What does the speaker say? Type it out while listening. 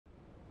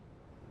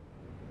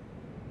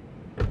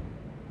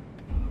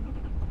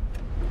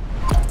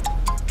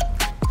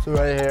So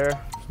right here,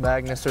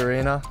 Magnus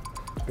Arena.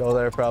 Go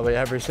there probably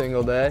every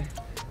single day.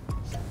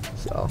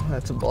 So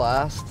that's a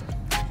blast.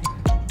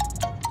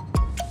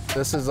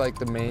 This is like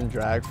the main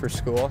drag for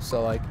school.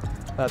 So like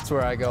that's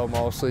where I go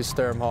mostly,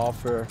 Sturm Hall,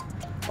 for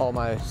all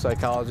my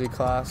psychology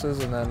classes.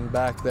 And then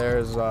back there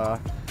is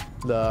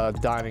the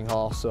dining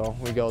hall. So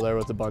we go there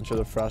with a bunch of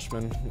the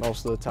freshmen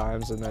most of the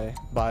times, and they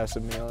buy us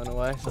a meal in a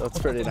way. So it's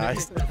pretty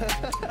nice.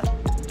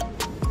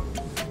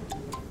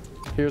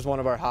 Here's one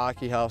of our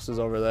hockey houses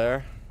over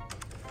there.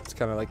 It's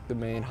kind of like the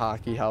main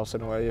hockey house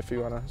in a way, if you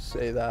want to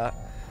say that.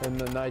 And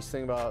the nice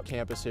thing about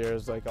campus here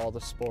is like all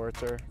the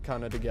sports are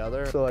kind of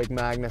together. So like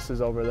Magnus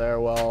is over there,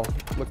 well,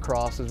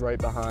 lacrosse is right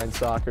behind,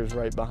 soccer's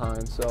right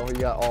behind. So you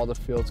got all the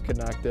fields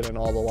connected and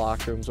all the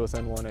locker rooms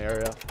within one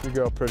area. We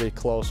grow pretty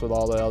close with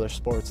all the other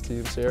sports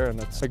teams here, and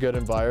it's a good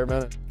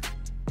environment.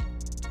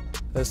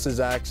 This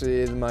is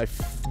actually my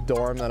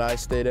dorm that I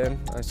stayed in.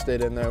 I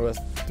stayed in there with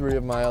 3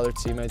 of my other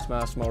teammates,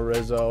 Massimo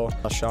Rizzo,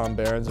 Sean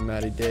Behrens, and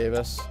Matty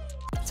Davis.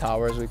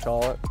 Towers, we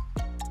call it.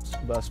 It's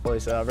the best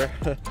place ever.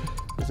 It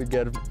was a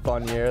good,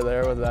 fun year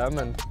there with them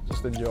and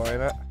just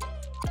enjoying it.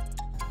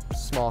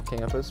 Small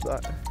campus,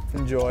 but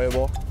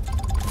enjoyable.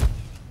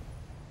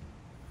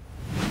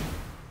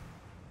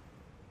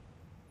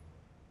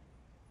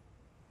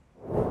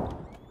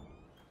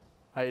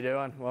 How you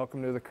doing?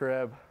 Welcome to the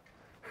crib.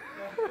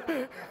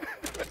 I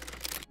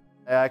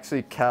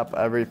actually kept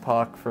every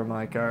puck from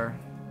like our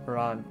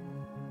run.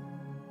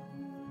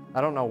 I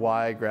don't know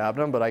why I grabbed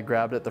them, but I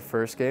grabbed it the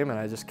first game and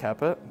I just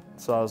kept it.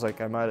 So I was like,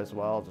 I might as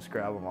well just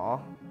grab them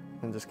all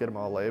and just get them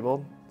all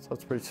labeled. So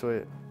it's pretty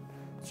sweet.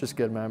 It's just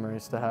good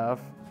memories to have.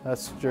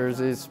 That's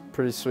jersey's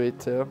pretty sweet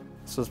too.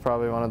 This was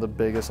probably one of the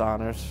biggest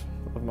honors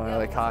of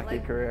my hockey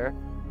career.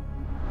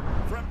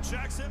 From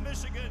Jackson,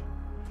 Michigan,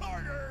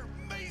 Carter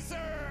Mazur.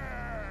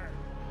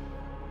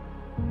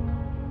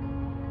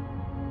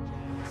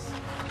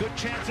 Good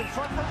chance in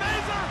front for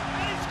Mazur,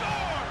 and he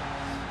scores!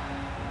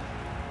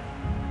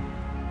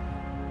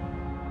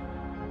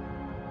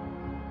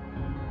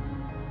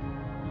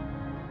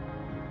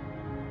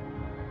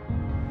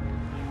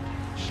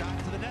 Shot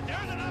to the net,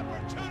 there's an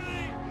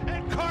opportunity,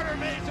 and Carter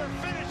Mazur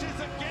finishes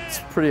again! It's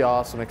pretty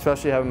awesome,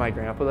 especially having my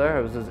grandpa there.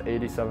 It was his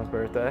 87th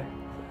birthday,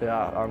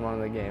 on one of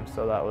the games,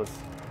 so that was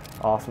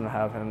awesome to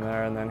have him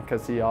there. And then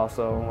because he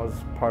also was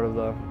part of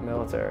the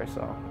military,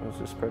 so it was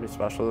just pretty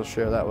special to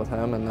share that with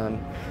him and then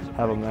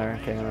have him there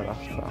in Canada.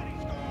 So.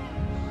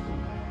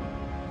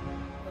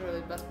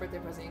 Literally the best birthday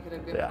present you could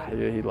have given.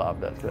 Yeah, he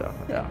loved it too.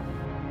 Yeah.